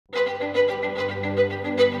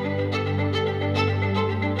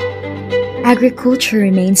Agriculture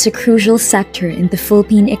remains a crucial sector in the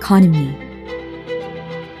Philippine economy.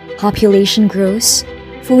 Population grows,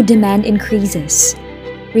 food demand increases,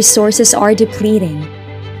 resources are depleting,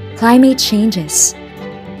 climate changes,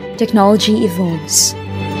 technology evolves.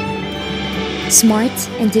 Smart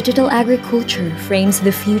and digital agriculture frames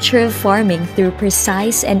the future of farming through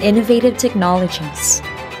precise and innovative technologies.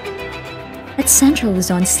 At Central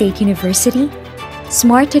Luzon State University,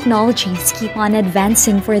 smart technologies keep on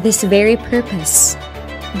advancing for this very purpose.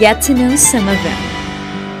 Get to know some of them.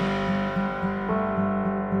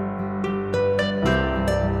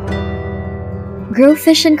 Grow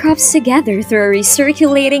fish and crops together through a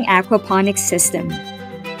recirculating aquaponics system.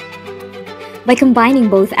 By combining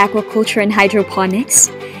both aquaculture and hydroponics,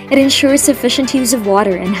 it ensures sufficient use of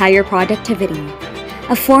water and higher productivity.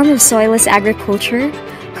 A form of soilless agriculture,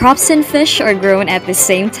 crops and fish are grown at the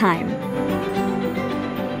same time.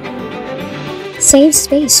 Save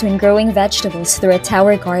space when growing vegetables through a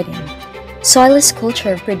tower garden. Soilless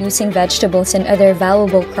culture of producing vegetables and other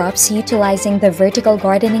valuable crops utilizing the vertical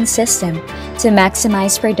gardening system to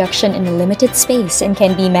maximize production in a limited space and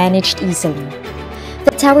can be managed easily.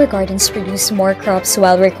 The tower gardens produce more crops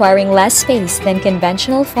while requiring less space than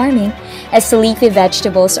conventional farming, as the leafy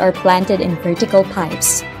vegetables are planted in vertical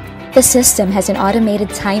pipes. The system has an automated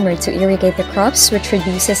timer to irrigate the crops, which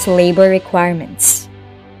reduces labor requirements.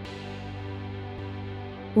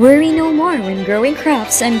 Worry no more when growing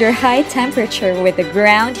crops under high temperature with the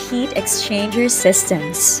ground heat exchanger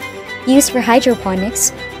systems. Used for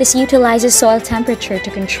hydroponics, this utilizes soil temperature to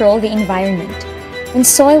control the environment. When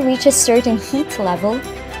soil reaches certain heat level,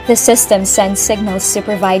 the system sends signals to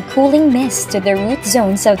provide cooling mist to the root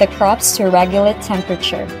zones of the crops to regulate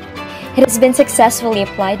temperature. It has been successfully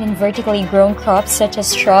applied in vertically grown crops such as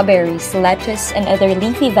strawberries, lettuce, and other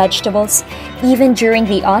leafy vegetables, even during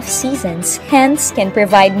the off-seasons, hence can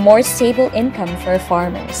provide more stable income for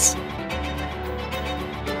farmers.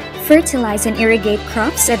 Fertilize and irrigate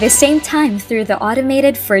crops at the same time through the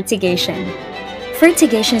automated fertigation.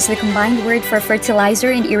 Fertigation is the combined word for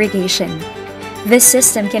fertilizer and irrigation. This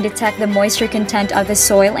system can detect the moisture content of the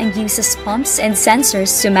soil and uses pumps and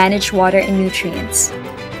sensors to manage water and nutrients.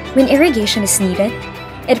 When irrigation is needed,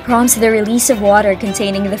 it prompts the release of water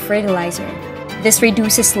containing the fertilizer. This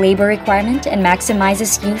reduces labor requirement and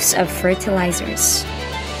maximizes use of fertilizers.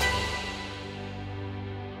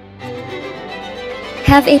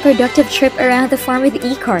 Have a productive trip around the farm with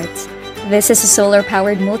eCart. This is a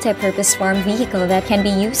solar-powered multi-purpose farm vehicle that can be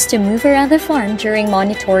used to move around the farm during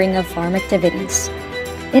monitoring of farm activities.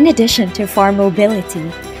 In addition to farm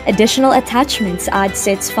mobility, additional attachments add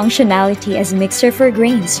to its functionality as mixer for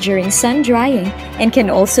grains during sun drying and can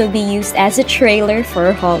also be used as a trailer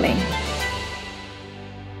for hauling.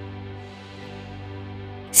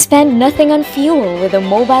 Spend nothing on fuel with a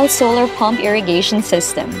mobile solar pump irrigation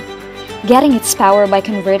system. Getting its power by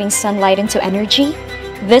converting sunlight into energy,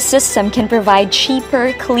 this system can provide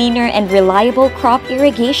cheaper, cleaner, and reliable crop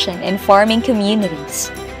irrigation in farming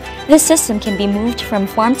communities. This system can be moved from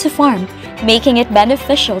farm to farm, making it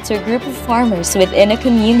beneficial to a group of farmers within a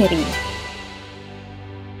community.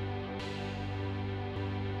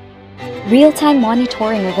 Real-time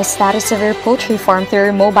monitoring of the status of your poultry farm through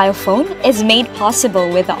your mobile phone is made possible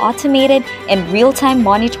with the Automated and Real-Time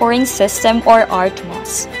Monitoring System, or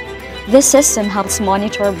ARTMOS. This system helps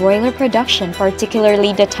monitor broiler production,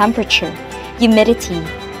 particularly the temperature, humidity,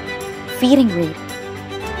 feeding rate,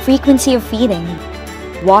 frequency of feeding,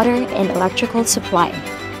 water, and electrical supply.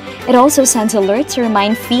 It also sends alerts to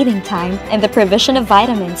remind feeding time and the provision of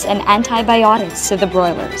vitamins and antibiotics to the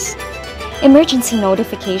broilers. Emergency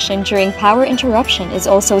notification during power interruption is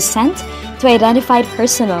also sent to identified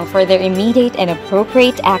personnel for their immediate and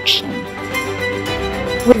appropriate action.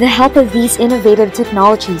 With the help of these innovative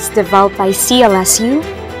technologies developed by CLSU,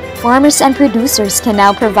 farmers and producers can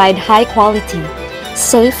now provide high-quality,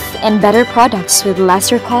 safe, and better products with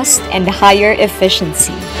lesser cost and higher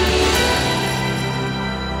efficiency.